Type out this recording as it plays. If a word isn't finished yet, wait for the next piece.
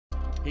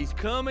He's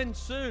coming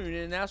soon,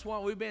 and that's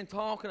what we've been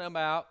talking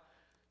about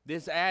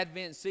this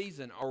Advent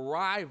season,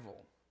 arrival.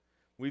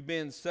 We've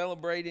been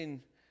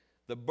celebrating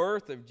the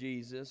birth of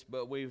Jesus,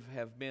 but we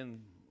have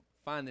been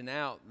finding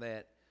out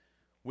that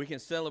we can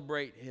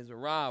celebrate his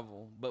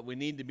arrival, but we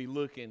need to be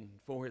looking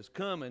for his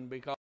coming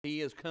because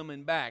he is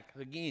coming back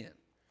again.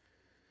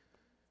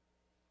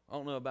 I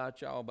don't know about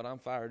y'all, but I'm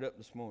fired up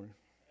this morning.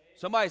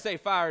 Somebody say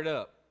fired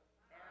up.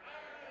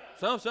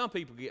 Some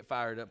people get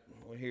fired up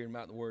when hearing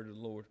about the word of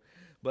the Lord.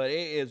 But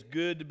it is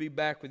good to be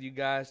back with you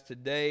guys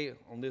today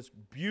on this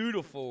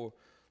beautiful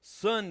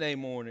Sunday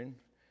morning.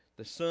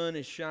 The sun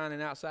is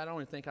shining outside. I don't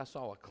even think I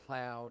saw a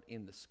cloud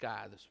in the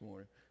sky this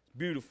morning. It's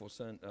beautiful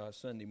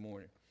Sunday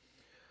morning.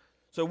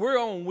 So we're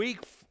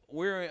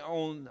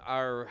on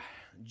our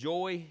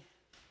joy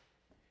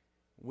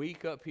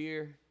week up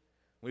here.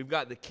 We've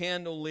got the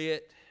candle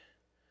lit,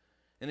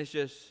 and it's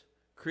just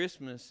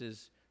Christmas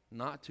is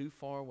not too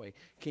far away.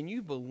 Can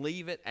you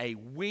believe it? A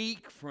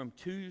week from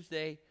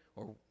Tuesday,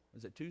 or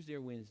is it Tuesday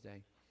or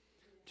Wednesday?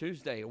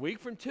 Tuesday. A week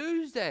from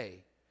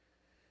Tuesday.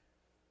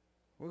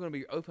 We're going to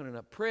be opening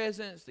up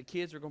presents. The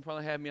kids are going to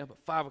probably have me up at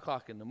 5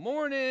 o'clock in the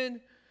morning,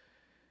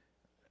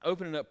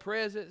 opening up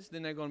presents.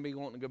 Then they're going to be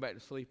wanting to go back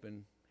to sleep,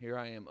 and here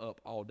I am up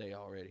all day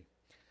already.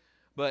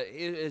 But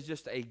it is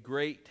just a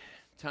great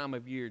time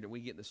of year that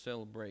we get to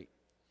celebrate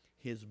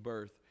his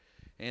birth.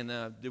 And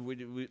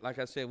like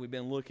I said, we've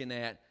been looking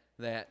at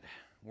that.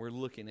 We're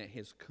looking at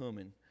his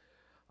coming.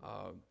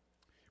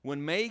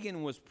 When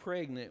Megan was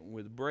pregnant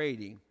with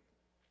Brady,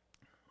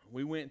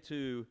 we went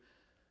to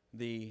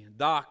the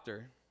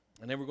doctor,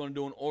 and they were going to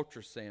do an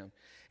ultrasound.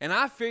 And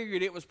I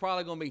figured it was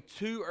probably going to be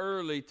too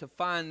early to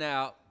find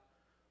out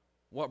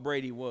what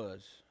Brady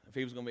was. If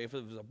it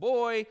was a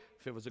boy,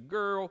 if it was a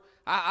girl,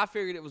 I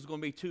figured it was going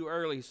to be too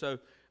early. So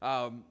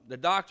the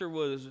doctor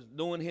was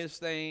doing his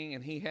thing,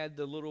 and he had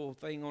the little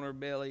thing on her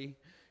belly.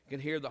 You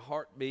could hear the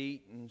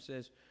heartbeat, and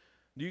says,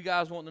 "Do you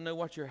guys want to know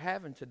what you're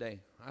having today?"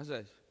 I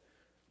said,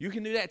 "You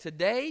can do that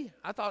today?"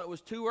 I thought it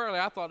was too early.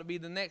 I thought it'd be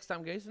the next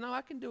time. He said, "No,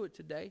 I can do it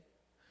today."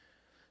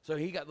 So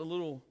he got the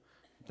little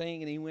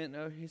thing, and he went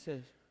over. He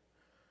says,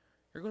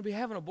 "You're going to be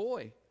having a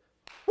boy."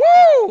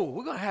 Woo!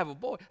 We're going to have a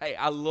boy. Hey,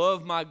 I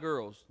love my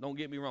girls. Don't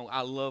get me wrong.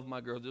 I love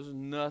my girls. There's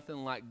nothing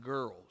like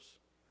girls.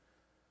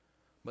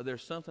 But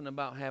there's something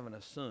about having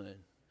a son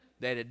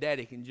that a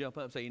daddy can jump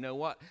up and say, "You know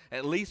what?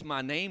 At least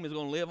my name is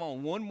going to live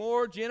on one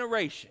more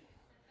generation.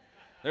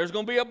 There's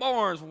going to be a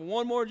Barnes for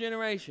one more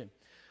generation."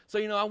 So,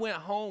 I went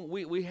home.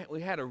 We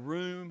had a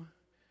room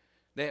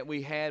that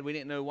we had. We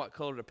didn't know what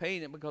color to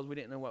paint it because we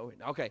didn't know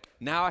okay,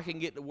 now I can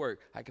get to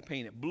work. I can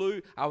paint it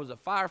blue. I was a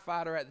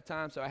firefighter at the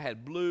time, so I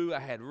had blue, I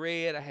had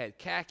red, I had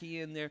khaki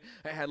in there.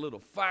 I had little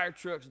fire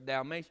trucks,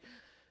 Dalmatian.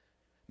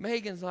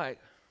 Megan's like,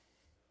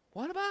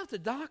 "What about if the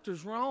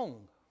doctor's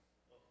wrong?"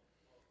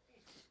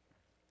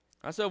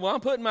 I said, "Well, I'm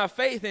putting my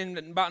faith in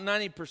about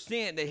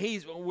 90%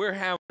 that we're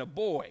having a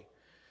boy."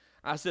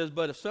 I says,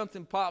 "But if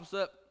something pops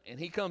up and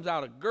he comes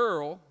out a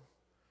girl,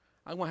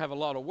 I'm going to have a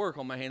lot of work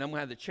on my hand. I'm going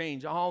to have to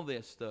change all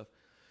this stuff."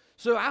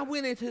 So I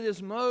went into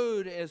this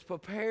mode as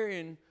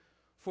preparing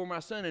for my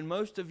son. And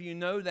most of you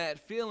know that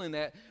feeling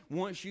that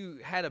once you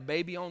had a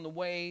baby on the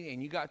way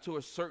and you got to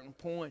a certain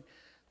point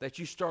that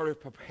you started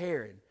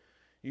preparing.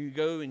 You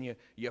go and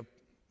you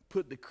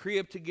put the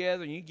crib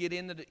together and you get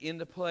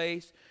into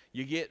place.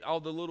 You get all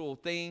the little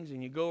things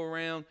and you go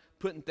around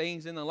putting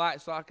things in the light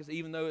sockets,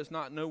 even though it's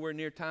not nowhere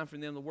near time for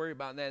them to worry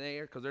about that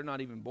air because they're not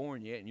even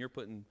born yet, and you're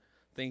putting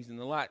things in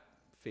the light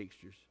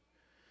fixtures.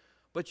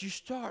 But you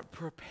start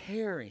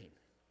preparing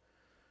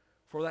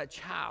for that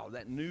child,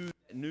 that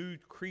new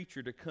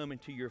creature to come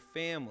into your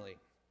family.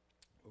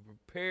 We're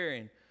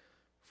preparing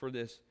for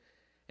this.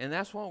 And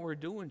that's what we're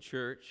doing,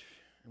 church,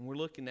 and we're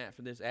looking at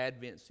for this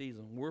Advent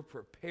season. We're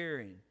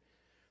preparing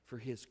for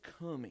his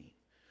coming.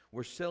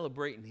 We're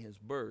celebrating his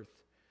birth,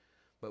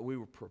 but we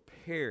were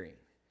preparing.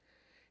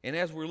 And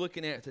as we're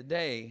looking at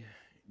today,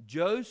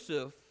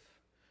 Joseph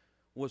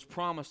was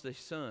promised a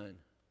son.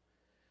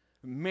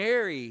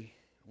 Mary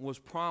was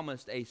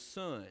promised a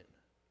son.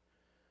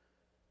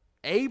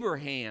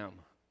 Abraham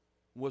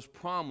was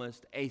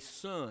promised a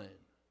son.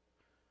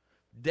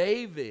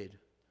 David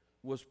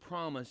was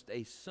promised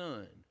a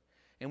son.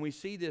 And we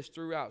see this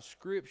throughout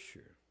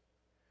Scripture.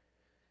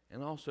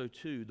 And also,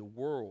 too, the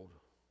world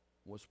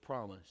was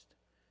promised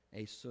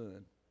a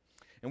son.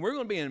 And we're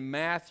going to be in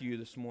Matthew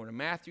this morning.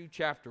 Matthew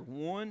chapter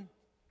 1,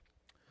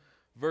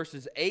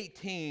 verses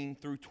 18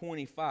 through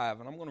 25.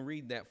 And I'm going to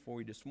read that for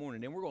you this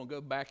morning. Then we're going to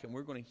go back and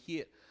we're going to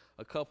hit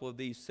a couple of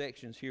these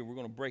sections here. We're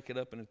going to break it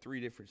up into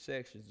 3 different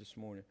sections this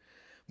morning.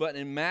 But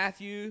in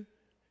Matthew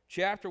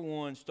chapter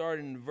 1,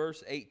 starting in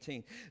verse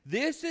 18.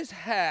 This is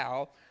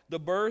how the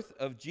birth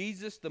of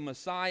Jesus the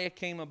Messiah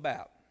came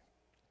about.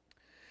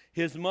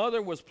 His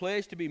mother was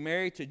pledged to be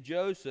married to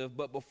Joseph,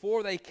 but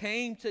before they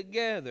came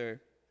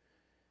together,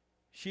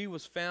 she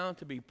was found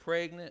to be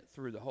pregnant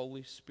through the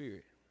Holy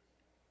Spirit.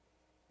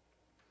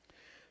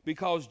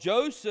 Because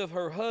Joseph,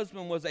 her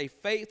husband, was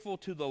faithful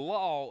to the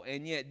law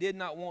and yet did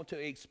not want to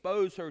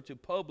expose her to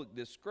public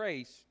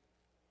disgrace,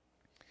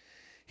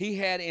 he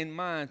had in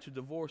mind to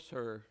divorce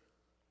her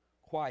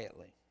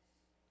quietly.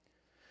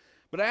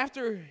 But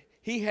after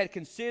he had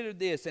considered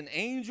this, an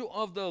angel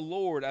of the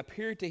Lord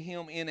appeared to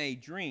him in a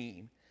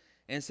dream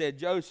and said,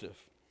 Joseph,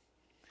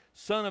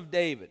 son of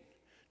David,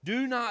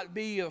 do not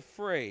be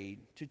afraid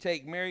to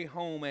take Mary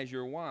home as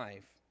your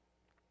wife,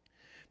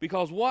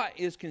 because what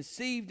is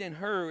conceived in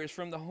her is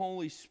from the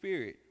Holy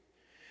Spirit.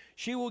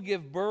 She will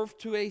give birth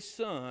to a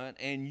son,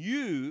 and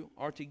you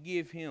are to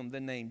give him the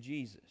name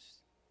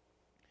Jesus,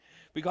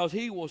 because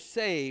he will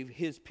save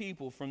his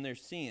people from their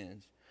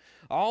sins.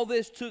 All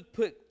this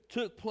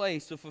took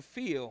place to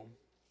fulfill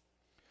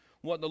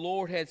what the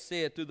Lord had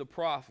said through the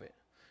prophet.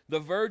 The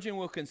virgin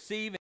will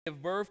conceive and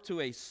give birth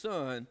to a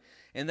son,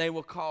 and they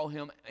will call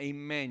him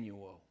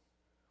Emmanuel,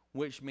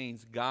 which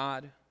means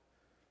God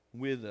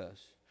with us.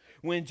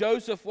 When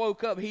Joseph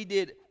woke up, he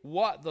did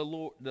what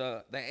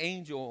the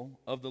angel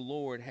of the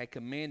Lord had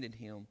commanded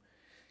him.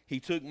 He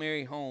took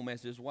Mary home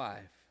as his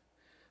wife,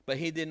 but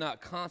he did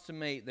not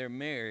consummate their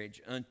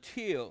marriage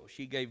until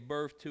she gave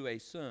birth to a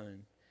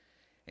son,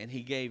 and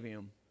he gave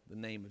him the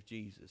name of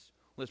Jesus.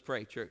 Let's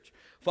pray, church.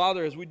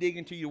 Father, as we dig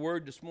into your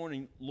word this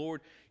morning,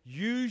 Lord,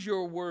 use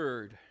your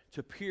word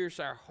to pierce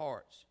our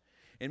hearts,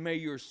 and may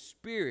your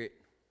Spirit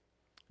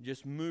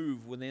just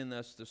move within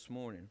us this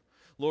morning.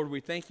 Lord,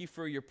 we thank you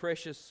for your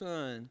precious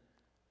Son.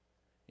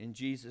 In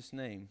Jesus'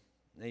 name,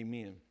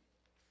 amen.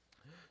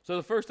 So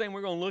the first thing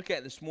we're going to look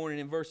at this morning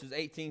in verses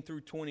 18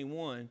 through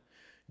 21,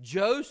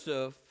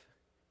 Joseph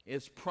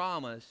is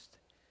promised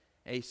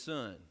a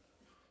son.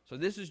 So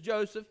this is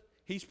Joseph.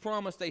 He's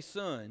promised a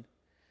son.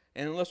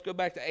 And let's go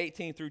back to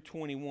 18 through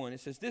 21.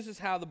 It says, this is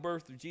how the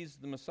birth of Jesus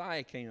the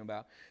Messiah came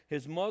about.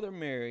 His mother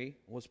Mary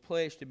was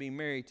pledged to be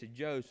married to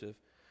Joseph,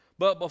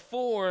 but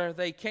before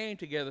they came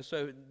together,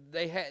 so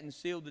they hadn't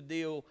sealed the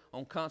deal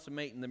on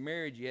consummating the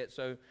marriage yet.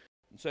 So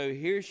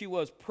here she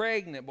was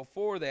pregnant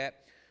before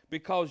that,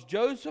 because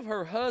Joseph,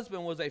 her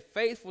husband, was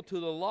faithful to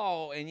the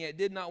law and yet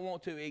did not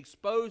want to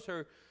expose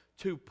her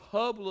to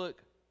public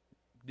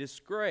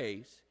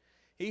disgrace.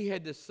 He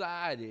had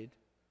decided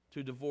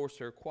to divorce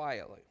her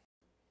quietly.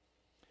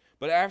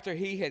 But after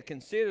he had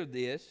considered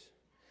this,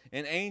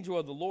 an angel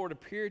of the Lord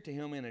appeared to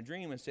him in a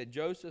dream and said,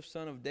 Joseph,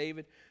 son of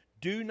David,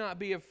 do not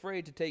be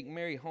afraid to take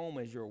Mary home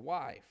as your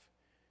wife,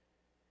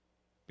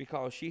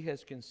 because she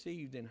has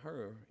conceived in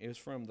her is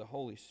from the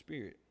Holy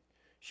Spirit.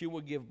 She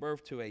will give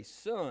birth to a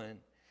son,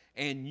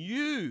 and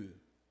you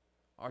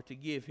are to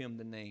give him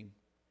the name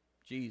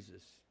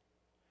Jesus,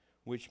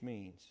 which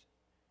means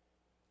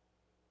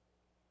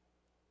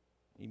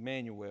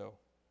Emmanuel,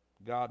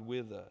 God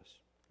with us.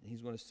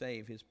 He's going to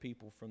save his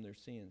people from their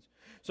sins.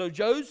 So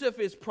Joseph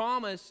is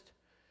promised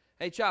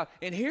a child.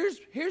 And here's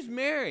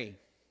Mary,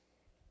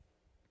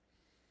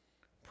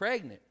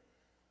 pregnant.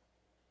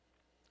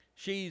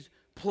 She's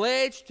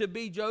pledged to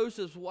be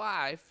Joseph's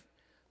wife.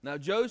 Now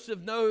Joseph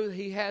knows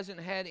he hasn't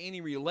had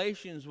any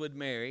relations with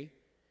Mary,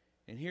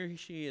 and here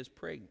she is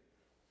pregnant.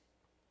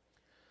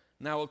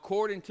 Now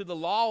according to the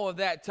law of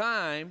that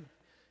time,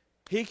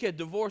 he could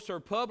divorce her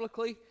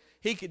publicly,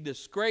 he could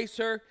disgrace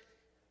her,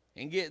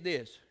 and get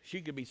this,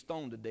 she could be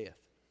stoned to death.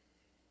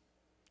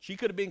 She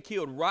could have been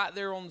killed right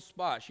there on the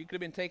spot. She could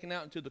have been taken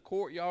out into the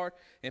courtyard,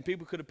 and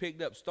people could have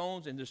picked up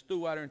stones and just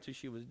threw at her until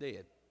she was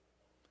dead.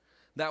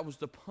 That was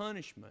the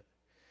punishment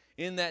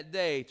in that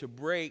day to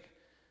break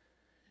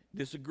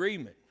this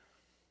agreement.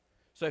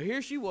 So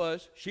here she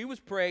was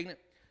pregnant,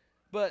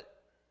 but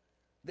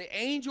the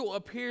angel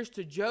appears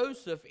to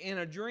Joseph in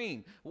a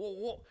dream.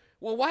 Well,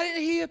 why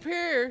didn't he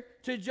appear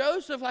to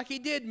Joseph like he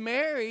did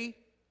Mary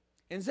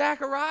and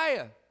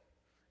Zechariah?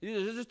 He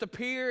just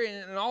appear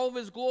in all of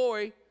his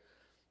glory.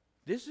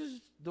 This is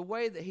the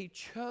way that he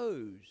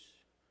chose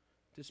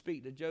to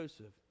speak to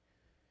Joseph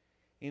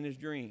in his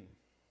dream.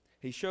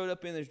 He showed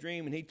up in his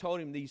dream and he told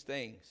him these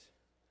things.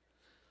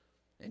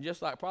 And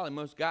just like probably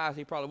most guys,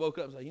 he probably woke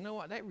up and said, you know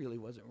what, that really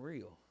wasn't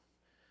real.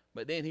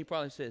 But then he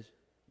probably says,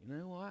 you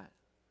know what,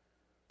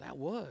 that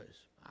was.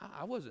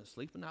 I wasn't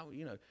sleeping.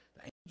 The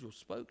angel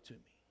spoke to me.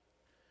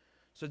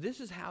 So this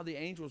is how the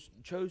angels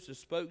chose to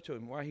spoke to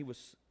him while he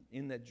was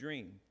in that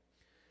dream.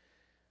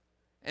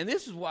 And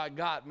this is what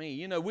got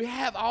me. We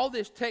have all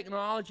this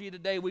technology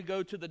today. We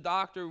go to the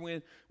doctor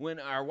when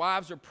our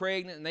wives are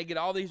pregnant and they get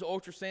all these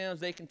ultrasounds.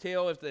 They can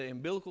tell if the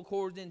umbilical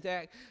cord is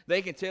intact.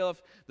 They can tell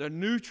if the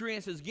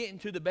nutrients is getting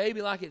to the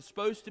baby like it's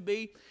supposed to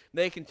be.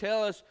 They can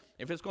tell us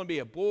if it's going to be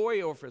a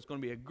boy or if it's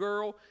going to be a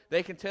girl.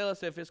 They can tell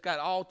us if it's got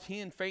all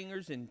 10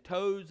 fingers and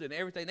toes and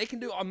everything. They can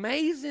do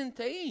amazing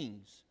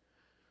things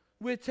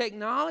with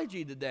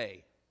technology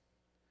today.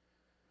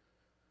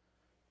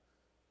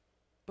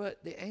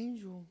 But the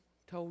angel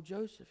told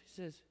Joseph,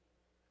 he says,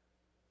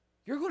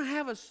 you're going to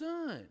have a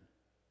son.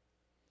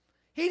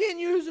 He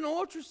didn't use an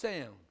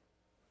ultrasound.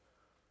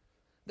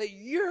 That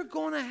you're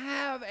going to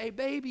have a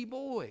baby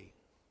boy.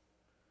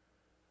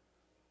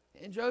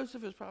 And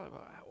Joseph is probably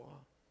like,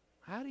 well,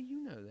 how do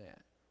you know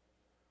that?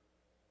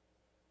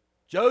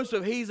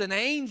 Joseph, he's an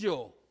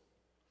angel.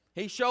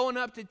 He's showing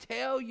up to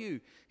tell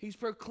you. He's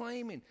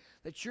proclaiming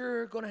that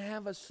you're going to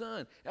have a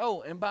son.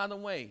 Oh, and by the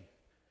way,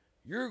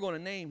 You're going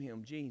to name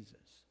him Jesus.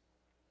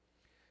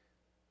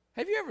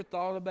 Have you ever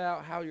thought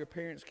about how your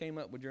parents came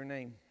up with your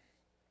name?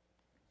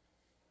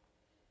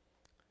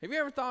 Have you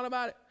ever thought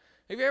about it?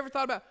 Have you ever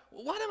thought about,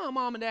 why did my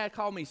mom and dad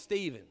call me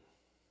Stephen?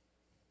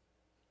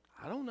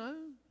 I don't know.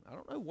 I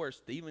don't know where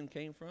Stephen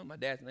came from. My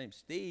dad's name's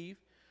Steve.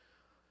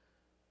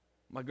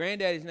 My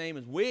granddaddy's name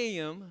is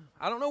William.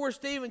 I don't know where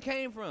Stephen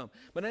came from.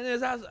 But then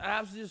as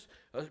I was just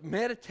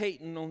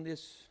meditating on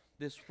this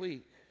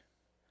week,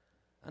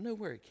 I know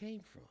where it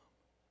came from.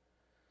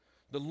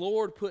 The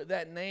Lord put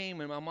that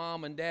name in my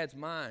mom and dad's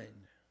mind,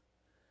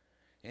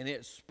 and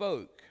it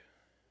spoke.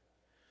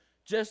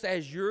 Just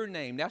as your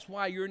name. That's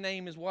why your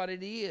name is what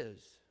it is.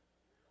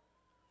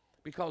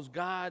 Because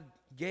God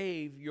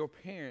gave your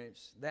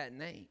parents that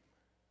name.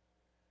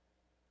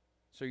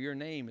 So your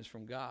name is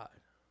from God.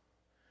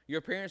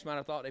 Your parents might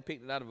have thought they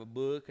picked it out of a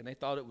book, and they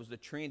thought it was the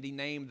trendy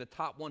name, the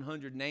top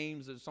 100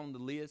 names that's on the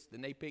list,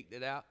 and they picked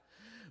it out.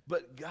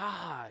 But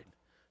God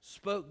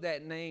spoke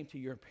that name to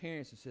your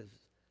parents and says,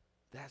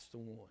 that's the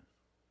one.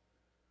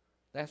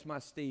 That's my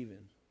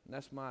Stephen.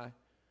 That's my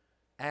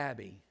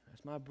Abby.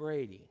 That's my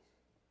Brady.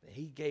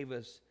 He gave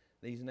us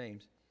these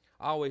names.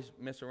 I always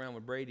mess around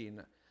with Brady,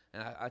 and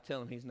I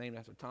tell him he's named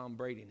after Tom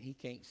Brady, and he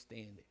can't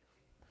stand it.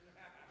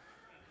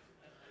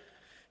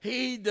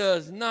 He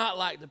does not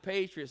like the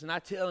Patriots, and I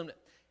tell him that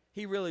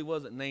he really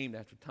wasn't named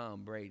after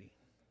Tom Brady.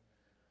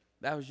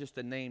 That was just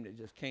a name that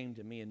just came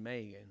to me and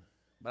Megan.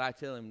 But I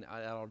tell him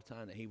all the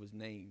time that he was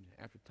named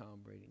after Tom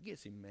Brady. It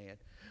gets him mad.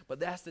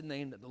 But that's the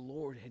name that the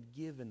Lord had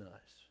given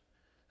us.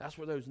 That's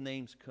where those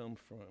names come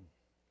from.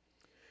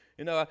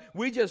 You know,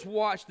 we just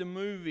watched the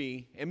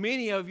movie, and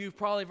many of you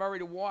probably have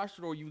already watched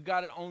it, or you've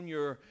got it on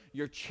your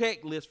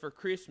checklist for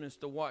Christmas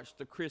to watch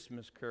The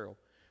Christmas Carol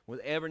with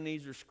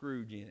Ebenezer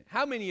Scrooge in it.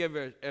 How many of you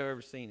have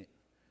ever seen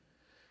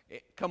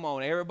it? Come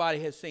on, everybody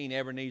has seen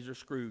Ebenezer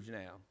Scrooge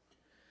now.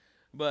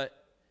 But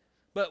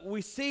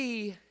we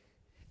see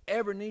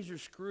Ebenezer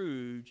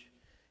Scrooge,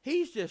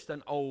 he's just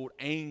an old,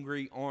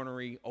 angry,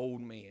 ornery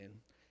old man.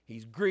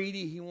 He's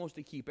greedy. He wants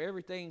to keep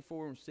everything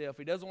for himself.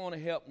 He doesn't want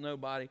to help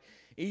nobody.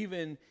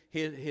 Even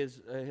his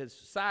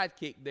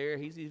sidekick there,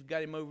 he's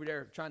got him over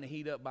there trying to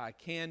heat up by a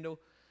candle.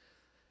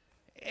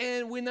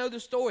 And we know the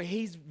story.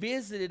 He's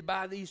visited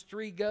by these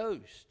three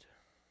ghosts.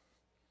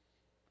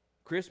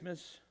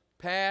 Christmas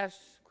past,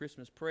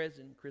 Christmas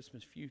present,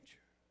 Christmas future.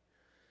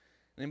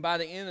 And then by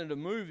the end of the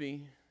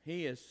movie,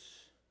 he is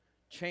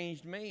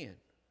changed man.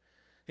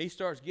 He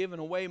starts giving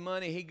away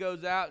money. He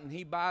goes out and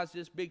he buys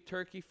this big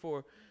turkey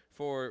for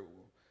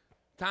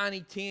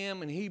Tiny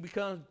Tim, and he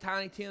becomes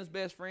Tiny Tim's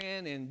best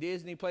friend, and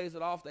Disney plays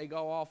it off. They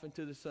go off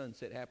into the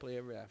sunset happily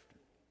ever after.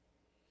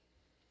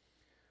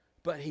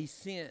 But he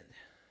sent,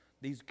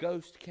 these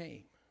ghosts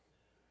came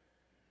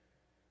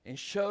and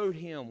showed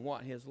him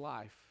what his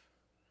life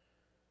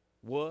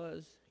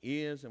was,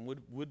 is, and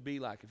would be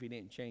like if he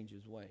didn't change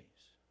his ways.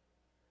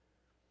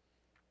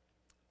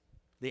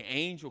 The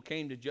angel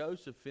came to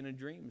Joseph in a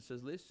dream and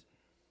says, listen,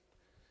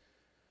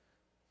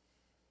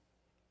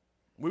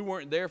 we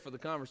weren't there for the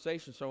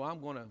conversation, so I'm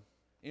going to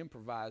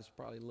improvise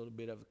probably a little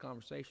bit of the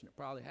conversation that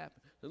probably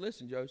happened. So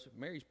listen, Joseph,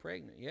 Mary's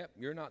pregnant. Yep,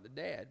 you're not the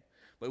dad,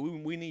 but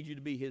we need you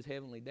to be his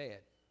heavenly dad.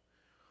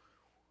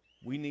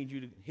 We need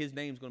you to, his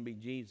name's going to be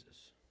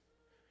Jesus.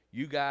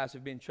 You guys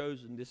have been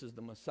chosen, this is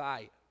the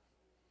Messiah,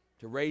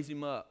 to raise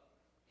him up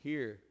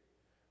here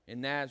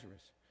in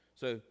Nazareth.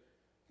 So,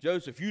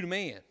 Joseph, you the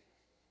man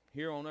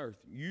here on earth.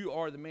 You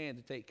are the man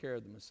to take care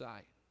of the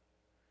Messiah.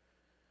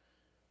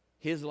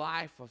 His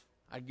life,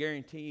 I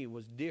guarantee you,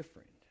 was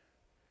different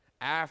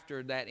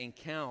after that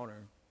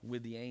encounter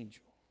with the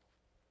angel.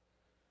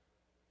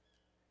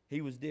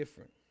 He was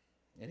different.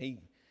 And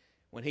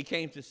when he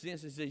came to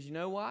senses, he says, you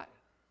know what?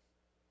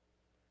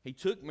 He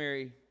took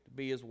Mary to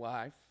be his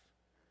wife.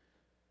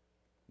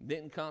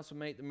 Didn't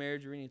consummate the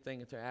marriage or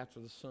anything until after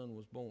the son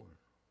was born.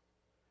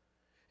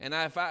 And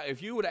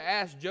if you would have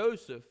asked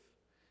Joseph,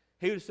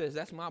 he would have said,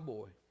 that's my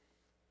boy.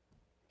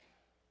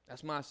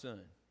 That's my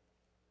son.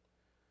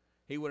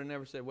 He would have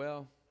never said,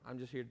 well, I'm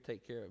just here to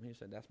take care of him. He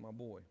said, that's my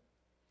boy.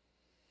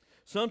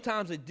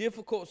 Sometimes a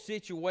difficult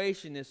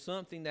situation is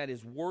something that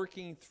is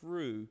working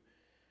through,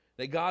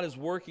 that God is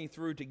working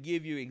through to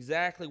give you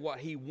exactly what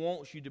he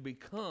wants you to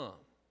become.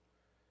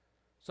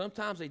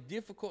 Sometimes a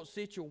difficult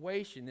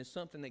situation is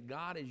something that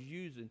God is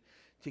using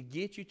to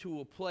get you to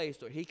a place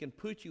where he can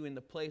put you in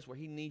the place where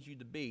he needs you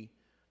to be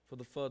for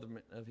the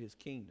furtherance of his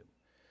kingdom.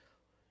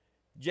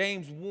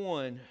 James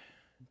 1,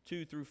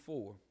 2 through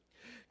 4.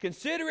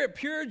 Consider it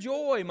pure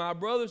joy, my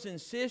brothers and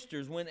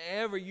sisters,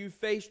 whenever you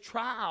face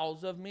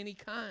trials of many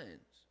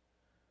kinds.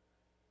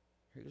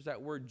 Here's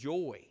that word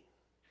joy.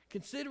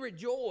 Consider it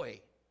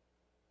joy.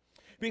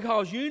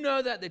 Because you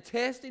know that the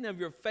testing of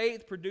your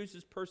faith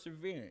produces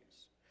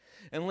perseverance.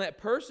 And let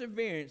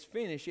perseverance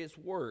finish its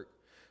work,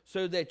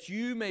 so that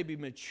you may be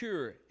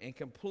mature and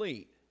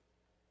complete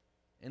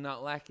and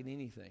not lacking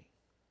anything.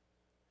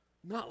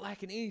 Not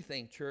lacking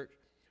anything, church.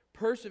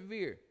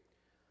 Persevere.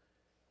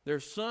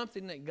 There's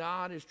something that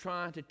God is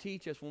trying to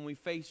teach us when we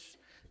face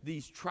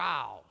these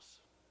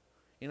trials.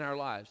 in our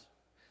lives?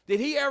 Did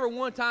he ever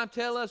one time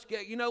tell us,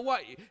 you know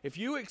what, if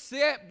you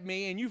accept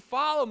me and you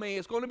follow me,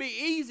 it's going to be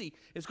easy.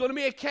 It's going to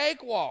be a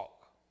cakewalk.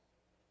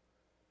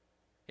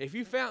 If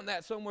you found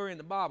that somewhere in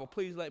the Bible,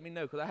 please let me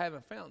know, because I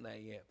haven't found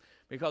that yet.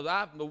 Because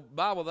the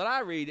Bible that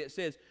I read, it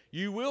says,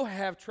 you will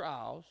have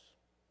trials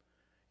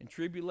and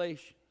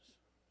tribulations.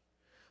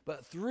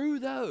 But through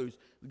those,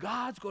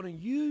 God's going to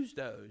use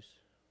those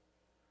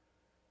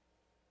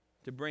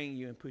to bring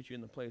you and put you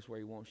in the place where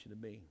he wants you to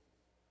be.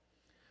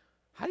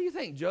 How do you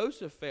think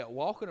Joseph felt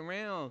walking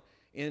around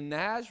in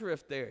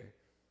Nazareth there?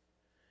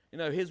 You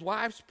know, his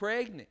wife's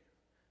pregnant.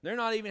 They're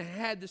not even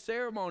had the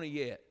ceremony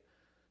yet.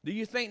 Do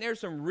you think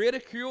there's some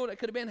ridicule that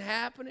could have been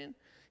happening?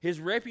 His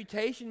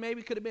reputation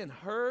maybe could have been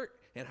hurt,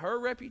 and her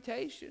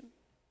reputation.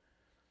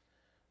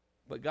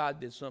 But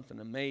God did something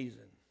amazing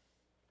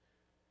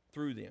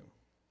through them.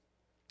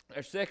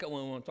 Our second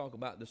one I want to talk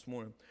about this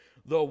morning.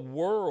 The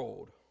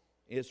world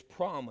is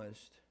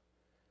promised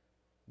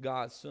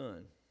God's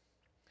Son.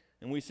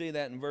 And we see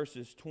that in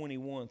verses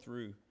 21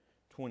 through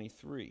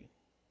 23.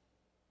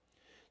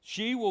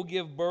 She will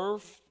give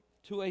birth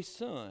to a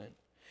son,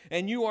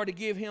 and you are to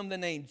give him the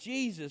name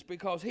Jesus,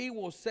 because he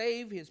will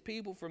save his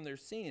people from their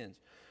sins.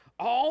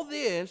 All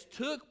this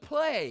took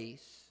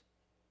place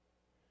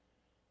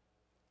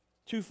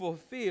to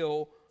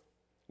fulfill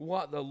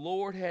what the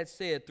Lord had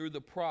said through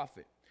the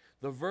prophet.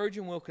 The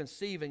virgin will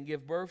conceive and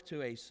give birth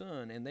to a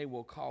son, and they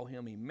will call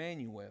him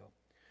Emmanuel,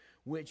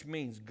 which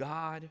means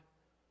God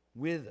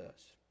with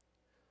us.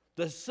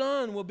 The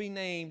son will be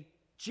named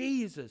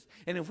Jesus.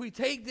 And if we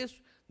take this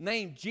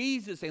name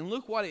Jesus and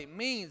look what it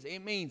means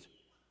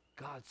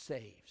God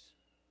saves.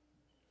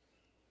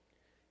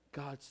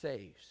 God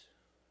saves.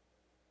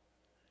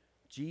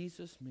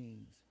 Jesus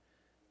means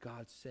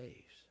God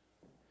saves.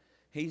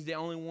 He's the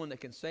only one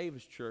that can save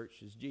his church,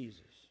 is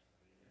Jesus.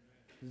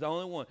 He's the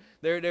only one.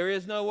 There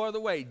is no other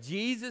way.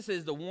 Jesus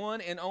is the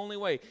one and only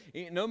way.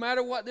 No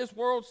matter what this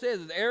world says,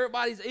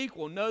 everybody's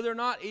equal. No, they're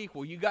not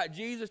equal. You got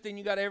Jesus, then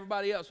you got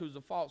everybody else who's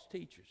the false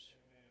teachers.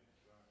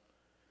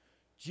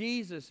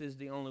 Jesus is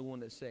the only one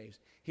that saves.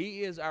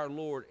 He is our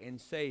Lord and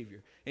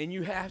Savior. And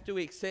you have to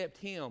accept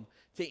him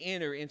to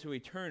enter into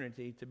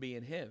eternity, to be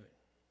in heaven.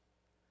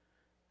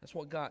 That's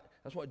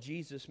what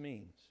Jesus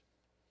means.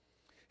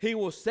 He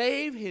will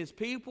save his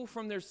people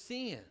from their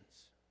sins.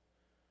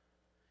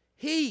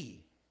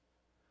 He,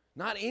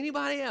 not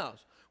anybody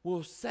else,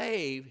 will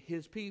save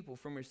his people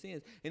from their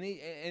sins.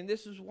 And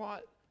this is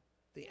what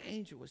the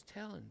angel was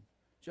telling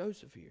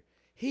Joseph here.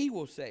 He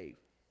will save.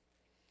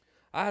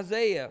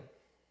 Isaiah,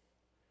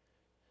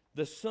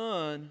 the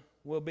son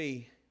will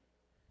be.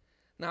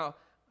 Now,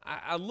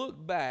 I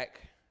look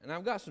back, and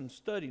I've got some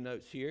study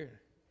notes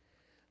here,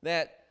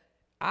 that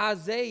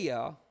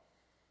Isaiah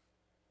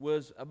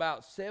was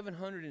about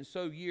 700 and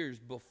so years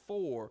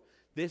before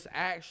this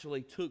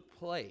actually took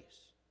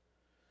place.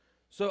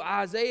 So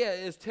Isaiah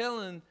is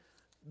telling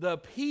the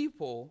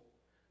people,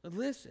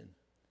 listen,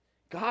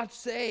 God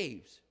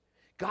saves.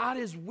 God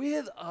is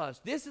with us.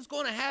 This is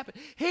going to happen.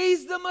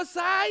 He's the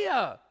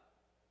Messiah.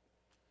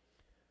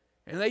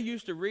 And they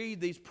used to read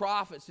these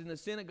prophets in the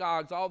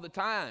synagogues all the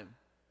time.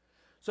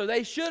 So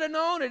they should have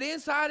known it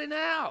inside and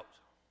out.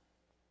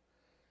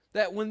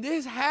 That when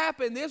this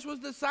happened, this was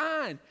the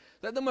sign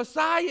that the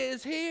Messiah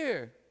is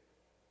here.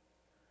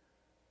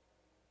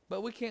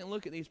 But we can't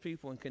look at these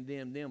people and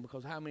condemn them,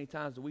 because how many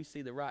times do we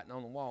see the writing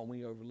on the wall and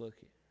we overlook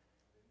it?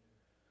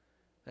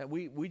 That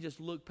we just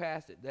look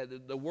past it.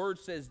 That the word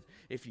says,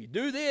 if you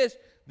do this,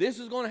 this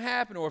is going to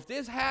happen. Or if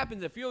this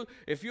happens, if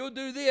you'll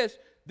do this,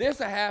 this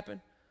will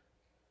happen.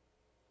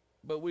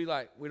 But we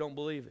don't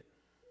believe it.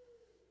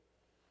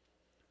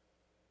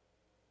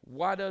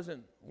 Why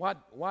don't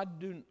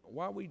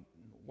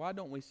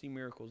we see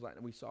miracles like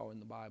we saw in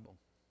the Bible?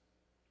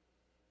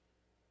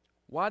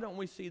 Why don't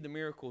we see the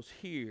miracles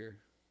here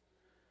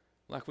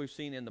like we've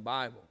seen in the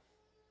Bible?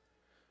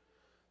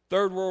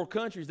 Third world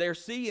countries, they're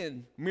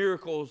seeing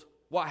miracles,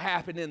 what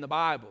happened in the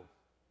Bible.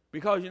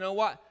 Because you know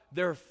what?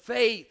 Their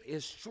faith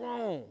is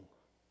strong.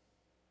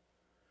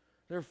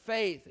 Their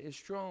faith is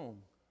strong.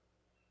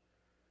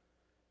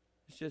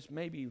 It's just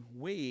maybe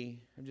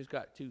we have just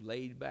got too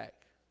laid back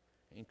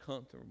and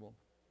comfortable.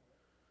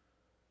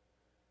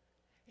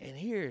 And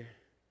here,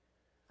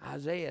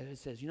 Isaiah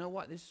says, you know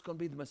what? This is going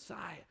to be the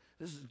Messiah.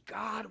 This is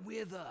God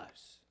with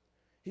us.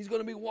 He's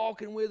going to be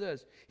walking with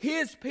us.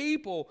 His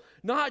people,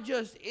 not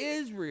just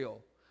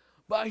Israel,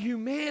 but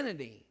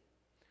humanity.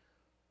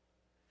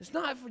 It's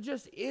not for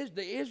just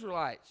the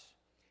Israelites.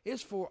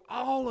 It's for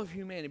all of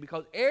humanity,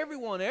 because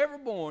everyone ever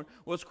born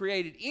was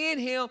created in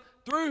him,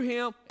 through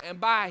him, and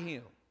by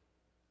him.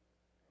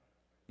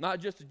 Not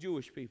just the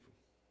Jewish people.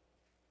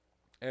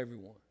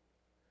 Everyone.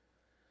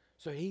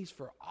 So he's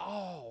for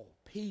all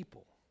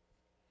people.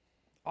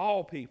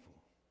 All people.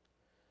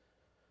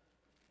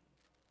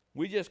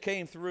 We just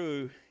came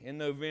through in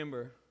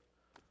November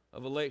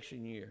of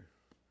election year.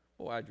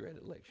 Oh, I dread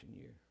election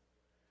year.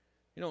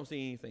 You don't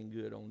see anything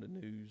good on the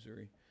news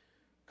or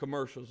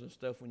commercials and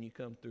stuff when you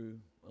come through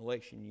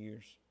election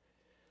years.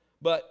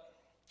 But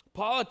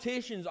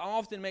Politicians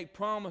often make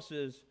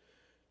promises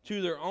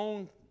to their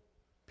own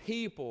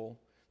people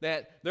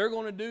that they're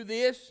going to do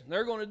this,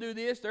 they're going to do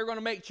this, they're going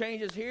to make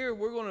changes here,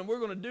 we're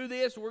going to do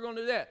this, we're going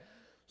to do that.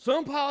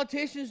 Some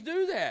politicians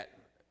do that.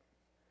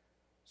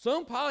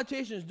 Some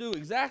politicians do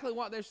exactly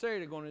what they say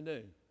they're going to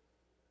do.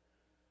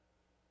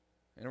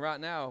 And right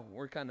now,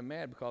 we're kind of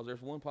mad because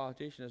there's one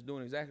politician that's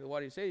doing exactly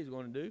what he said he's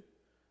going to do,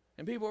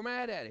 and people are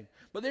mad at him.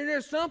 But then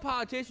there's some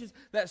politicians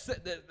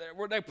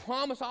where they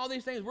promise all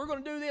these things. We're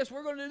going to do this,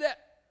 we're going to do that.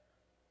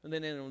 And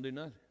then they don't do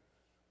nothing.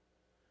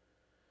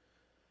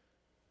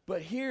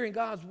 But here in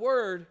God's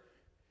Word,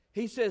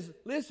 He says,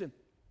 listen,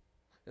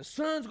 the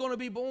Son's going to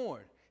be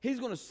born. He's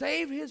going to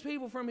save His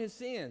people from His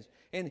sins.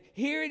 And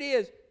here it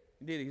is.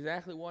 He did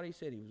exactly what He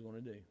said He was going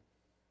to do.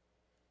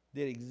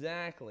 Did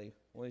exactly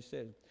what He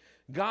said.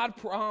 God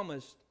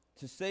promised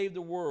to save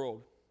the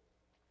world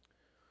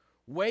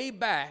way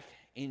back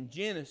in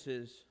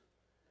Genesis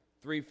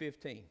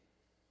 3:15.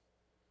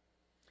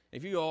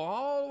 If you go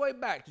all the way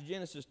back to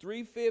Genesis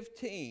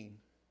 3:15,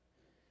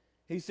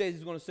 He says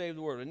He's going to save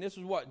the world. And this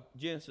is what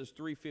Genesis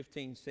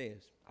 3:15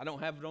 says. I don't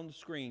have it on the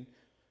screen,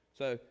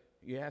 so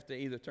you have to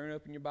either turn it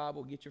up in your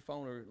Bible, get your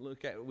phone, or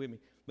look at it with me.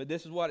 But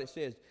this is what it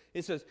says.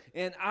 It says,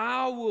 "And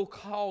I will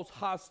cause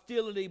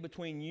hostility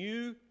between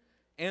you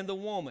and the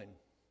woman,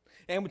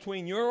 and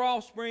between your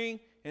offspring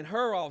and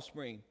her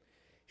offspring.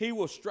 He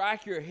will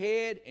strike your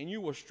head, and you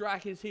will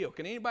strike his heel."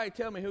 Can anybody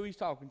tell me who He's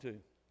talking to?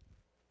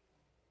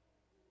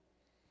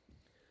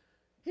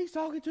 He's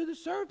talking to the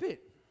serpent.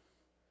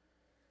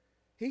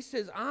 He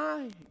says,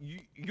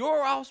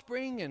 your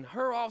offspring and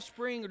her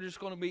offspring are just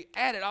going to be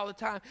at it all the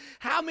time.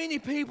 How many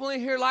people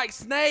in here like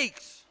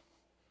snakes?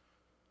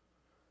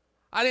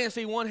 I didn't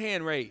see one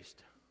hand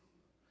raised.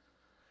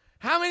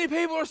 How many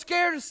people are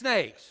scared of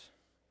snakes?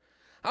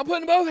 I'm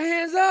putting both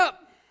hands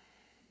up.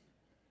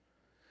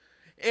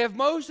 If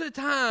most of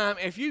the time,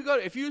 if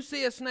you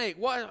see a snake,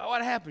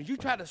 what happens? You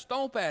try to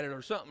stomp at it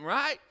or something,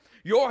 right?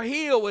 Your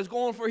heel is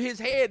going for his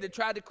head to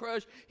try to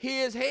crush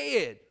his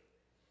head.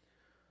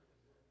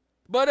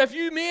 But if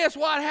you miss,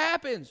 what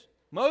happens?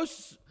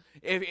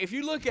 If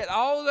you look at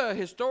all the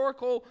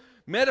historical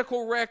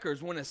medical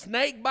records, when a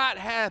snake bite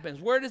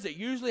happens, where does it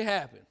usually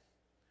happen?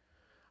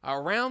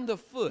 Around the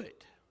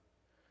foot.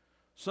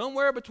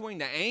 Somewhere between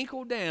the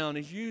ankle down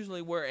is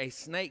usually where a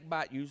snake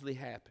bite usually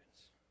happens.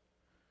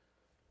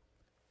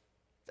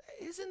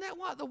 Isn't that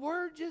what the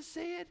Word just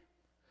said?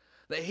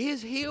 That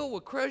his heel will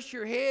crush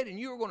your head and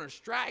you are going to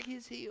strike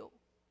his heel.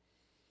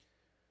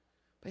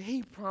 But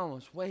He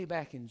promised way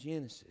back in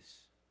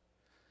Genesis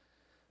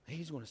that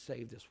He's going to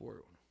save this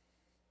world.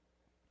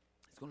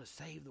 He's going to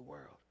save the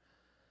world.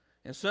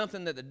 And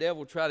something that the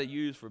devil tried to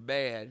use for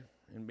bad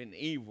and been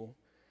evil,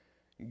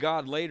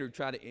 God later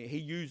He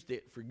used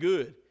it for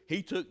good.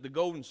 He took the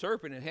golden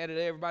serpent and had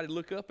everybody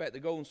look up at the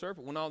golden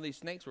serpent when all these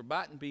snakes were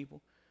biting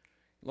people.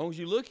 As long as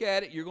you look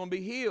at it, you're going to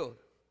be healed.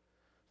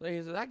 So He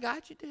says, I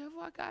got you,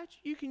 devil, I got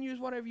you. You can use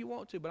whatever you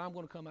want to, but I'm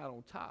going to come out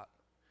on top.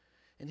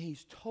 And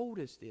He's told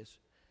us this.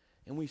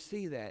 And we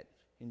see that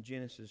in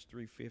Genesis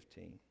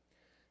 3:15,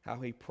 how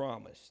He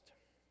promised.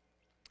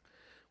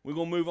 We're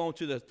going to move on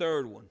to the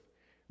third one.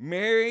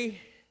 Mary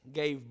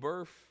gave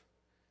birth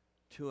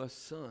to a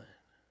son.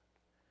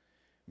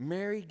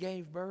 Mary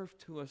gave birth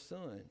to a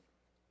son.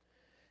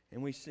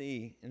 And we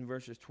see in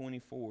verses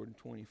 24 and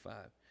 25.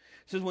 It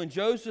says, when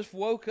Joseph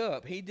woke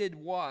up, he did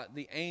what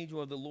the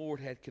angel of the Lord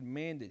had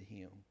commanded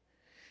him.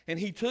 And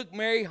he took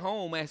Mary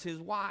home as his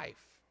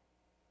wife.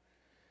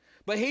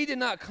 But he did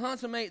not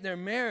consummate their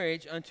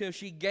marriage until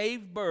she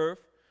gave birth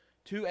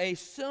to a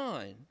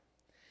son.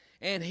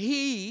 And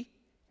he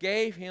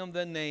gave him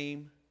the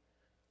name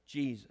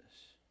Jesus.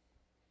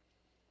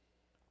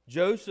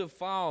 Joseph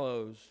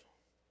follows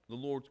the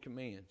Lord's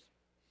commands.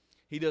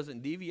 He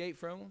doesn't deviate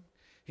from them.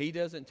 He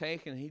doesn't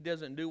take and he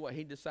doesn't do what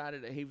he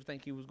decided that he would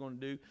think he was going to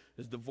do,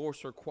 is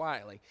divorce her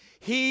quietly.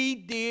 He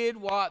did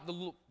what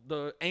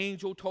the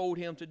angel told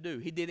him to do.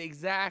 He did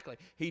exactly.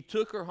 He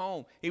took her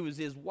home. He was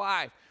his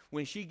wife.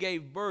 When she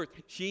gave birth,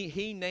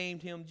 he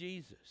named him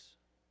Jesus.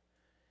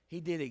 He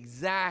did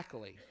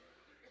exactly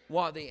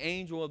what the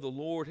angel of the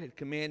Lord had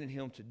commanded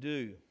him to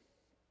do.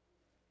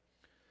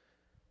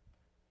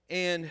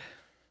 And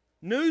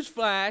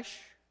newsflash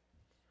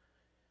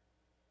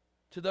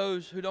to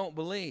those who don't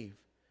believe.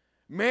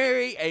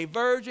 Mary, a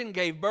virgin,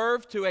 gave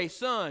birth to a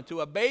son, to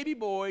a baby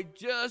boy,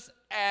 just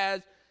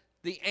as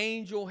the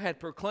angel had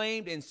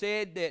proclaimed and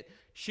said that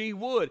she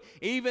would.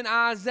 Even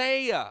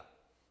Isaiah,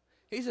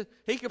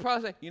 he could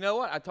probably say, you know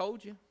what, I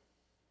told you.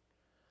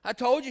 I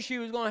told you she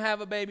was going to have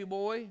a baby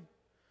boy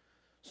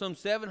some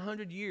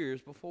 700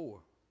 years before.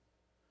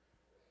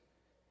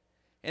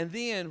 And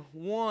then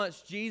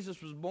once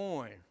Jesus was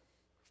born,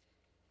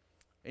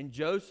 and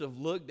Joseph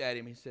looked at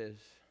him, he says,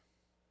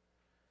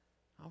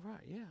 all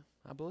right, yeah,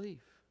 I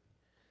believe.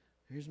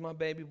 Here's my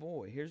baby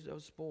boy. Here's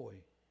this boy.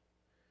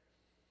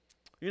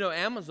 You know,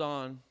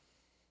 Amazon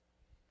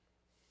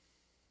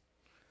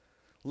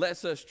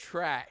lets us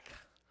track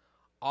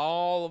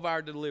all of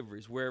our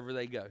deliveries wherever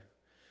they go.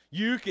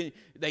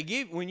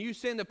 When you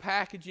send a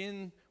package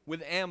in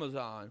with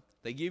Amazon,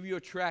 they give you a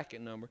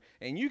tracking number,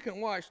 and you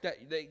can watch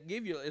that. They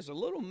give you, it's a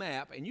little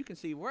map, and you can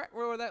see right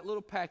where that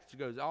little package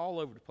goes all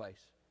over the place.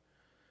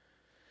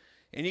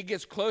 And it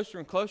gets closer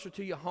and closer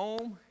to your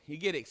home. You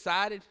get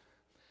excited.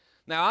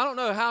 Now, I don't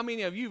know how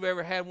many of you have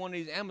ever had one of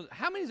these Amazon.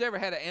 How many's ever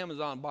had an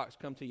Amazon box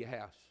come to your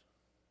house?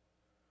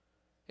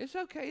 It's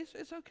okay.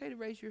 It's okay to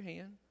raise your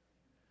hand.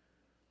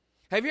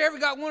 Have you ever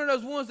got one of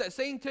those ones that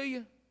sing to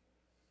you?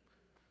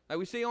 Like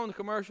we see on the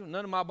commercial?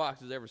 None of my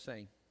boxes ever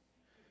sing.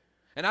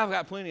 And I've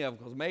got plenty of them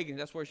because Megan,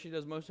 that's where she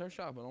does most of her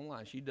shopping,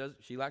 online.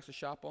 She likes to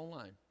shop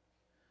online.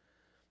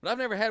 But I've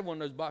never had one of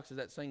those boxes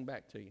that sing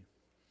back to you.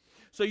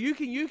 So you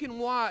can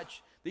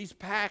watch these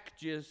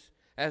packages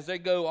as they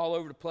go all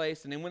over the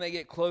place, and then when they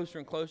get closer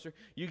and closer,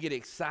 you get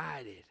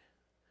excited.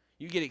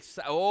 You get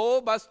excited.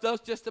 Oh, my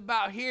stuff's just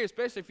about here,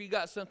 especially if you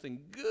got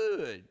something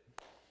good.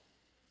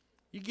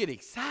 You get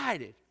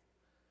excited.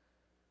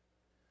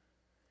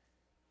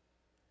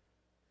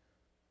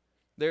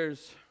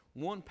 There's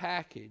one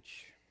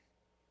package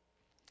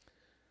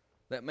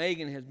that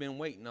Megan has been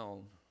waiting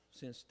on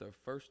since the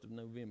 1st of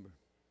November.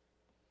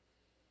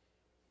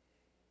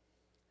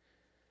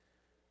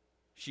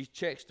 She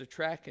checks the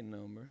tracking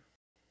number,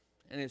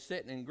 and it's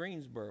sitting in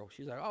Greensboro.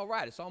 She's like, all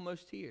right, it's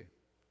almost here.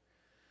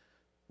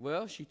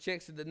 Well, she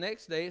checks it the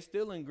next day, it's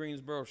still in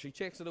Greensboro. She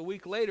checks it a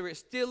week later,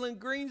 it's still in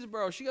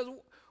Greensboro. She goes,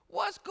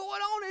 what's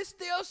going on? It's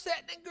still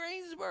sitting in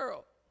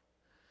Greensboro.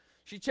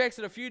 She checks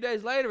it a few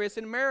days later, it's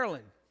in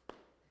Maryland.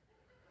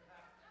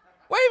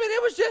 Wait a minute,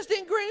 it was just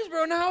in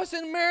Greensboro, now it's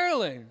in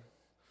Maryland.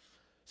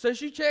 So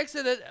she checks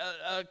it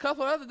a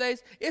couple of other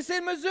days, it's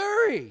in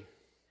Missouri.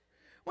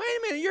 Wait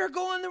a minute, you're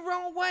going the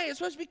wrong way. It's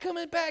supposed to be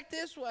coming back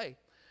this way.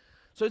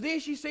 So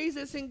then she sees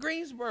it's in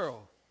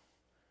Greensboro.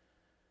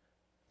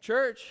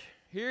 Church,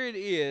 here it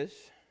is,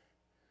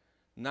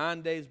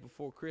 9 days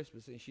before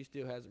Christmas, and she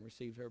still hasn't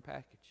received her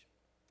package.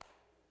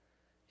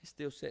 It's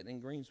still sitting in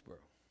Greensboro.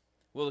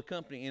 Well, the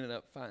company ended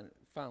up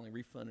finally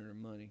refunding her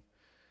money.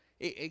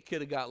 It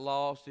could have got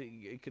lost.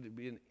 It could have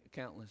been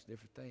countless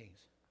different things.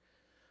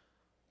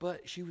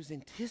 But she was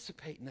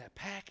anticipating that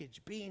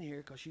package being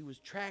here because she was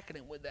tracking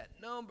it with that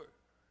number.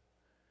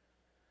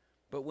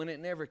 But when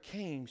it never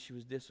came, she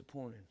was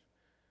disappointed.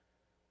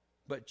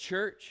 But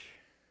church,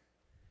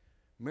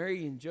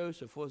 Mary and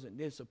Joseph wasn't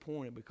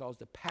disappointed because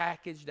the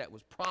package that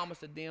was promised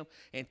to them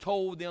and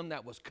told them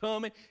that was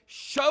coming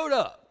showed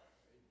up.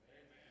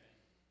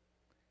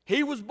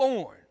 He was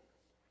born.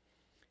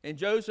 And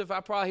Joseph,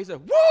 he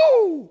said,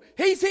 woo,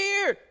 he's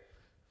here.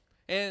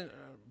 And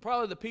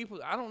probably the people,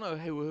 I don't know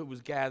who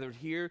was gathered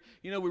here.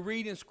 You know, we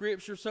read in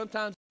Scripture,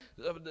 sometimes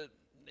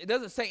it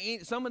doesn't say,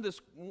 some of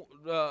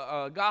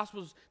the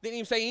Gospels didn't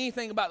even say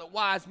anything about the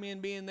wise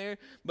men being there.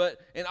 But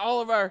in all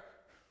of our,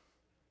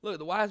 look,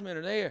 the wise men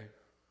are there.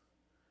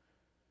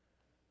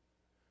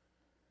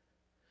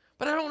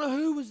 But I don't know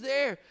who was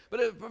there.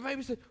 But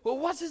maybe say, well,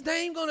 what's his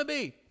name going to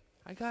be?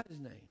 I got his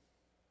name.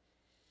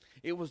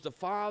 It was the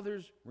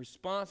father's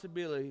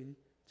responsibility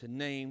to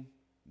name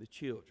the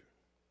children.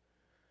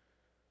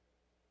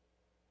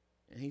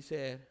 And he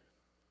said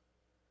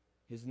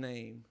his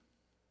name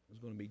was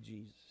going to be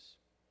Jesus.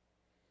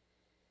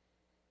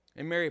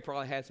 And Mary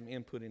probably had some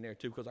input in there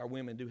too, because our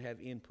women do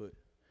have input.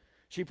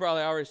 She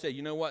probably already said,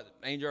 you know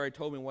what? The angel already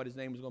told me what his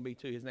name was going to be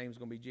too. His name is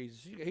going to be Jesus.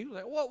 He was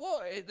like, what?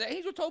 The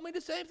angel told me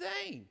the same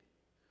thing.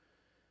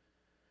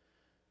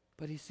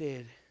 But he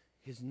said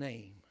his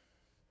name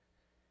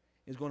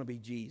is going to be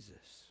Jesus.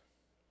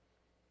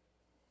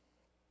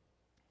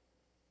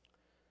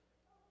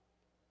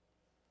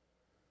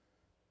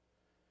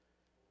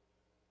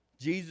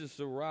 Jesus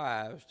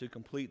arrives to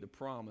complete the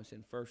promise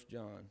in 1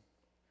 John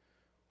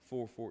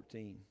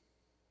 4:14.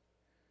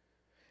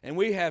 And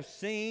we have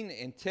seen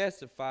and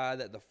testified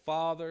that the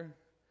Father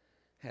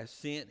has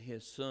sent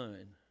his Son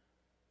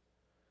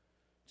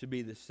to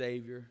be the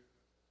Savior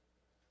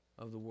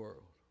of the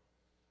world.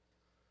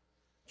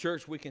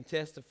 Church, we can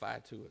testify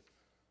to it,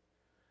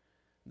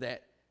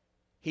 that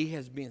he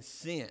has been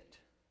sent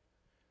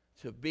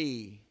to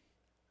be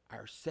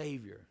our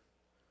Savior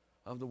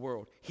of the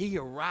world. He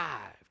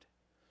arrived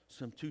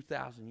some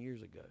 2,000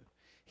 years ago.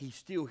 He's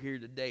still here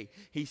today.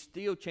 He's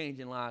still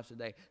changing lives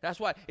today. That's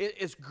why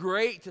it's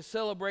great to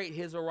celebrate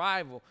his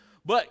arrival.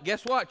 But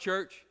guess what,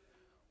 church?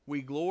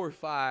 We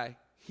glorify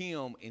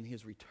him in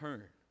his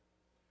return.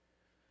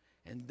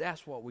 And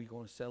that's what we're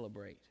going to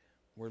celebrate.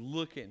 We're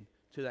looking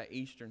to that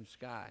eastern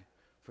sky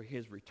for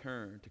his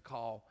return to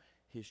call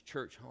his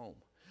church home.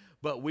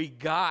 But we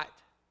got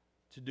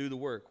to do the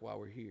work while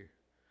we're here.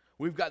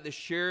 We've got to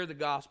share the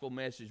gospel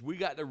message. We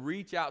got to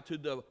reach out to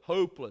the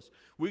hopeless.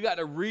 We got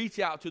to reach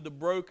out to the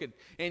broken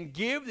and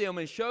give them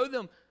and show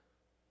them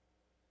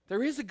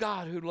there is a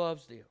God who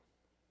loves them.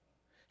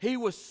 He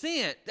was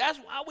sent. That's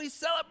why we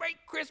celebrate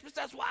Christmas.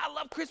 That's why I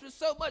love Christmas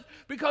so much.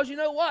 Because you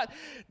know what?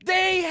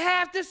 They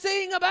have to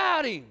sing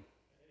about him.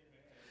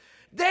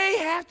 They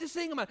have to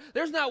sing about it.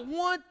 There's not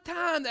one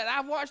time that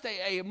I've watched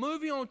a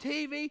movie on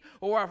TV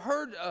or I've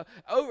heard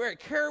over at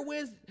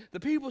Carowinds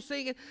the people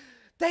singing.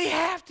 They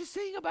have to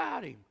sing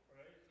about him.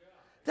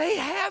 They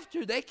have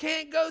to. They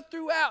can't go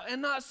throughout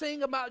and not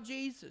sing about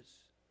Jesus.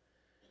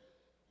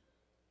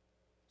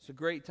 It's a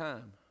great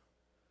time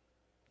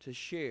to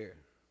share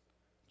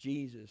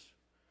Jesus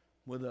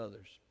with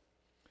others.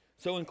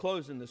 So in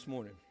closing this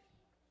morning,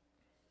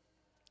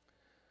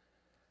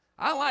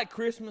 I like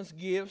Christmas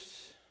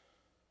gifts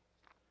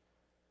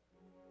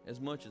as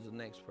much as the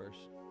next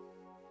person.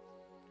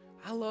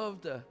 I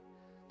love to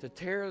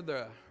tear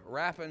the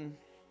wrapping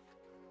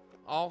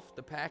off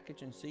the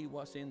package and see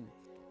what's in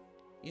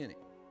it,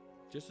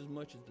 just as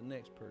much as the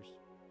next person.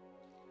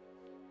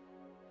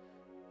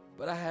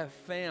 But I have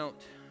found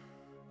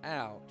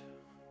out,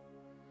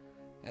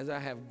 as I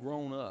have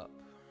grown up,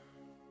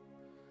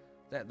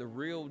 that the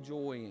real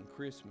joy in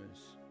Christmas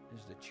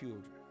is the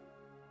children.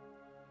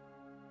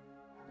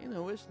 You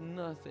know, it's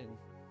nothing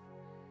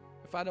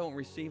if I don't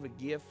receive a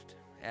gift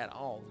at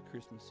all the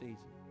Christmas season.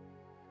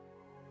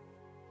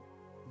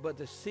 But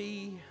to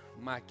see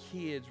my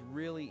kids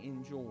really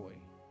enjoy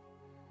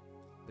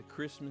the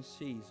Christmas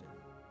season,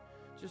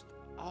 just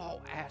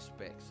all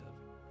aspects of it,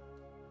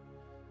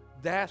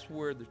 that's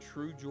where the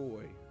true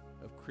joy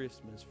of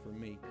Christmas for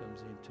me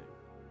comes into.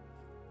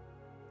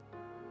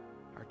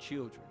 Our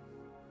children.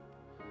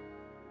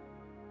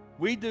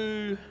 We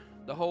do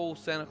the whole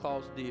Santa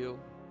Claus deal.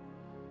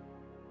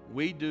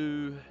 We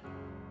do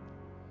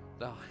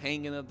the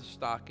hanging of the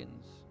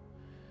stockings.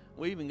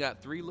 We even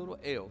got 3 little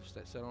elves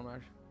that sit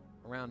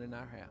around in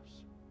our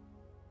house.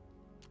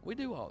 We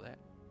do all that.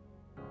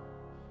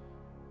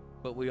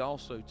 But we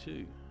also,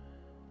 too,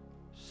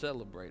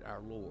 celebrate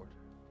our Lord.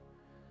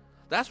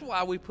 That's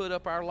why we put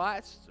up our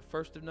lights the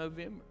 1st of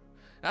November.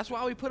 That's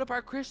why we put up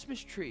our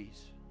Christmas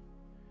trees.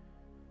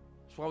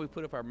 That's why we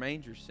put up our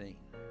manger scene.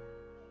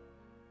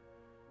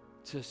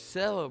 To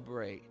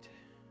celebrate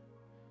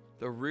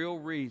the real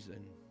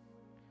reason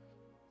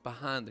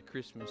behind the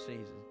Christmas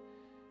season.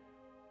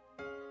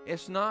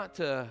 It's not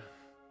to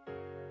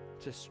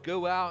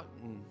go out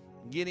and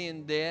get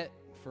in debt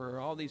for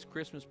all these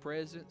Christmas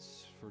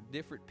presents for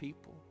different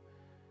people,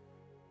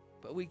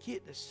 but we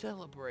get to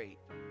celebrate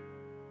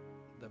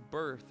the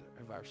birth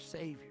of our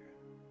Savior.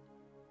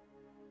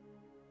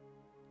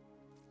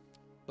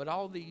 But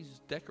all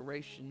these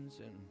decorations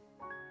and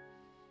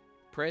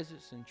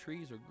presents and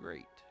trees are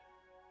great.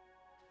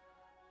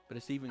 But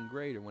it's even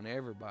greater when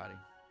everybody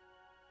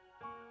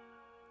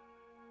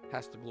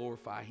has to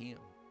glorify Him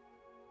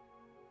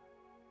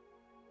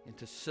and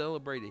to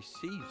celebrate a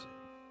season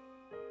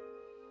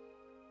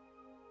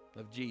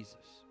of Jesus.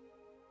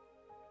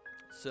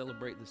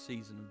 Celebrate the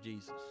season of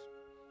Jesus.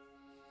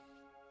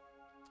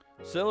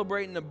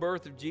 Celebrating the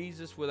birth of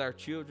Jesus with our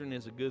children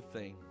is a good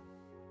thing.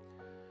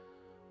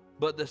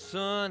 But the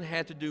Son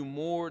had to do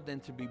more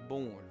than to be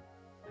born.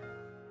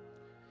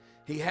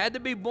 He had to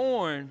be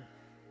born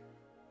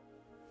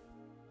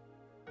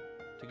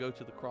to go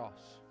to the cross.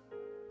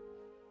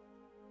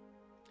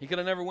 He could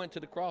have never went to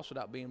the cross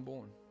without being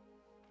born.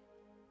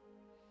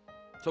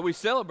 So we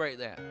celebrate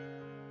that.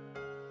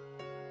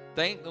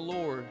 Thank the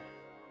Lord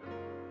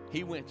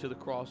He went to the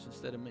cross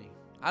instead of me.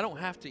 I don't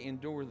have to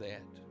endure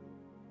that.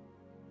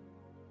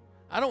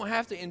 I don't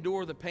have to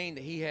endure the pain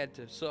that He had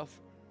to suffer.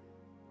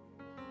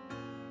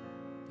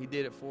 He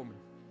did it for me.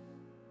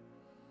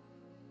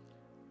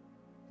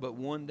 But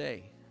one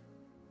day,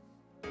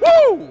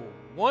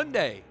 one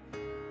day,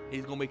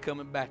 He's going to be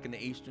coming back in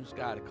the eastern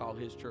sky to call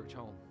His church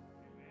home.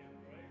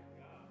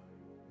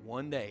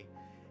 One day.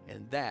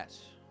 And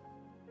that's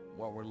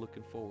what we're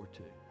looking forward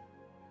to.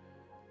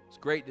 It's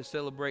great to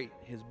celebrate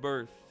His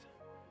birth,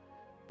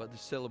 but to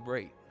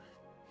celebrate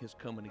His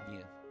coming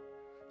again.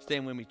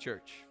 Stand with me,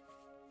 church.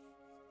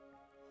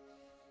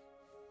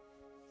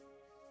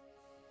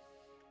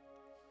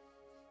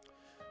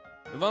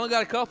 We've only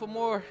got a couple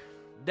more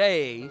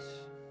days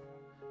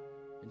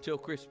until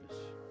Christmas.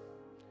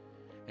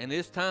 And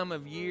this time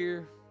of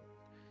year,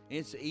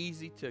 it's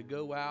easy to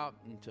go out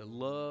and to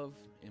love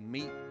and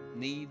meet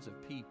needs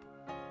of people.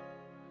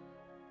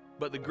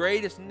 But the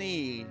greatest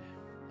need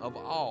of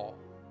all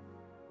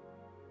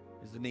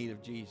is the need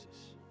of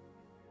Jesus.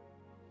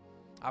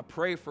 I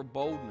pray for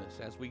boldness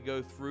as we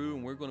go through,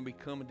 and we're going to be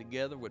coming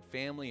together with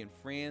family and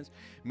friends.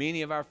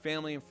 Many of our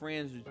family and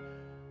friends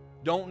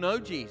don't know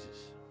Jesus.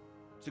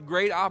 It's a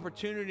great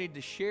opportunity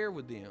to share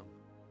with them.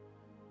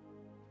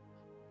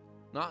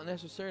 Not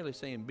necessarily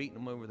saying beating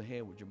them over the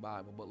head with your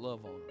Bible, but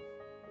love on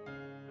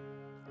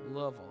them.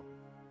 Love on them.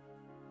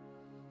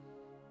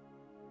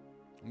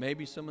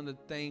 Maybe some of the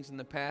things in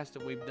the past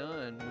that we've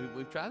done,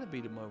 we've tried to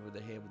beat them over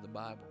the head with the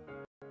Bible.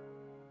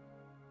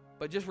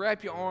 But just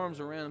wrap your arms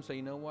around them and say,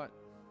 you know what?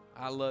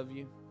 I love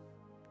you.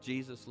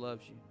 Jesus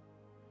loves you.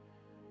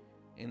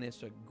 And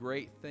it's a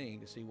great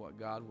thing to see what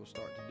God will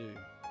start to do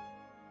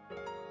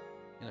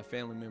in a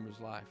family member's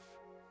life.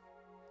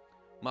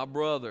 My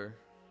brother's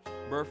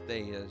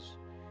birthday is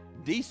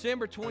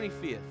December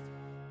 25th.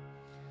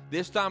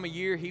 This time of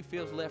year, he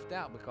feels left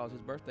out because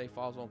his birthday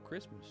falls on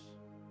Christmas.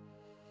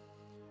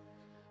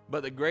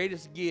 But the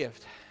greatest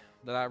gift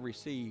that I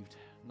received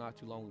not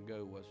too long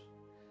ago was,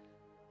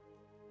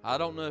 I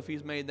don't know if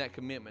he's made that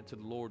commitment to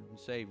the Lord and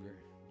Savior,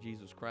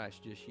 Jesus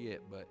Christ just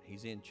yet, but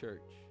he's in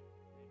church.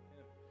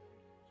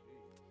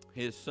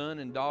 His son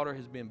and daughter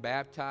has been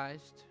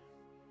baptized.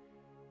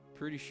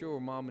 Pretty sure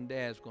mom and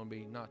dad's going to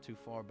be not too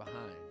far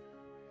behind.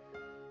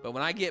 But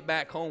when I get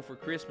back home for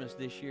Christmas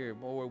this year,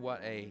 boy,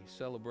 what a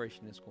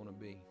celebration it's going to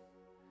be.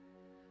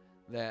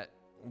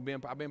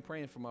 I've been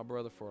praying for my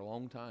brother for a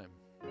long time.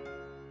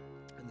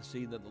 And to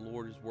see that the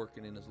Lord is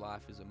working in his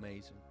life is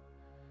amazing.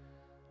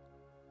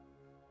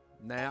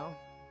 Now,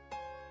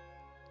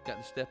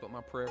 got to step up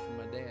my prayer for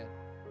my dad.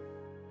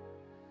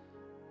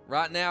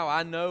 Right now,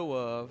 I know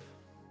of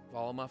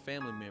all of my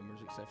family members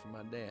except for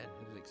my dad,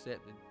 who's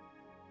accepted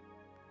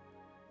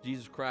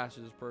Jesus Christ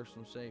as his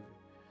personal Savior.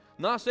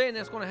 I'm not saying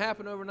that's going to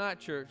happen overnight,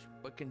 church,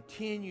 but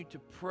continue to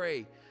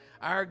pray.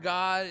 Our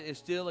God is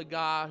still a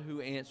God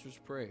who answers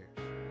prayers.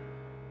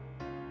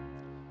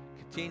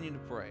 Continue to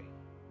pray.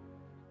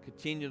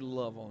 Continue to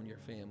love on your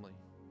family.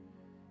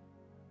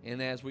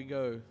 And as we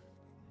go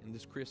in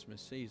this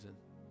Christmas season,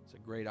 it's a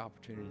great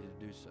opportunity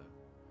to do so.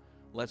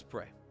 Let's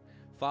pray.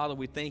 Father,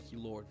 we thank you,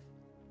 Lord.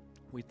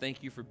 We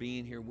thank you for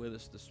being here with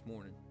us this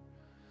morning.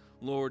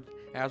 Lord,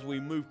 as we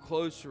move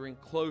closer and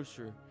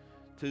closer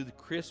to the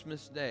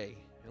Christmas day,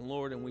 and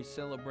Lord, and we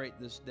celebrate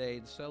this day,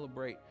 to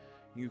celebrate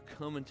you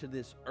coming to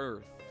this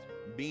earth,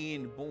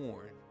 being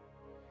born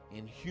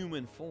in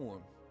human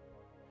form.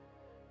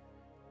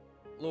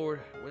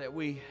 Lord, that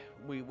we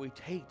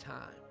take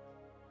time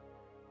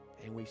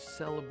and we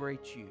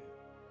celebrate you,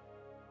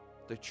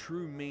 the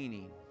true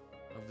meaning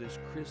of this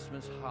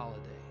Christmas holiday.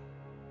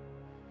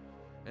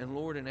 And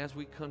Lord, and as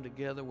we come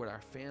together with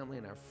our family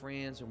and our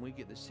friends and we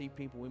get to see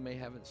people we may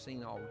haven't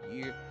seen all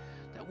year,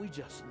 that we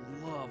just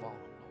love on, Lord.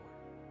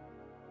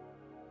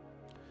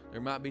 There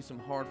might be some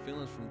hard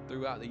feelings from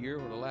throughout the year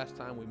or the last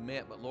time we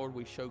met, but Lord,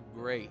 we show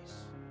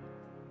grace.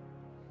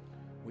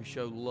 We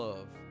show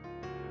love.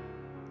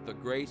 The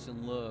grace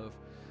and love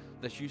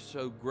that you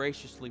so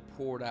graciously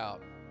poured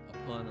out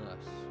upon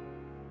us.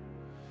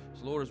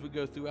 So Lord, as we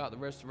go throughout the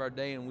rest of our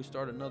day and we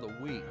start another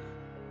week,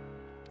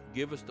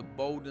 give us the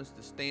boldness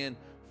to stand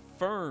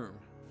firm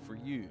for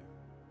you.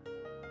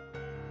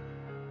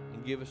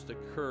 And give us the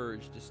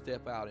courage to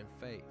step out in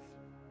faith.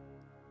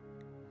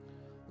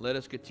 Let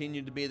us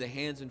continue to be the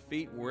hands and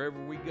feet wherever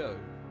we go.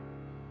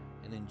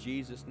 And in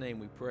Jesus' name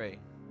we pray.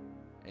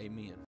 Amen.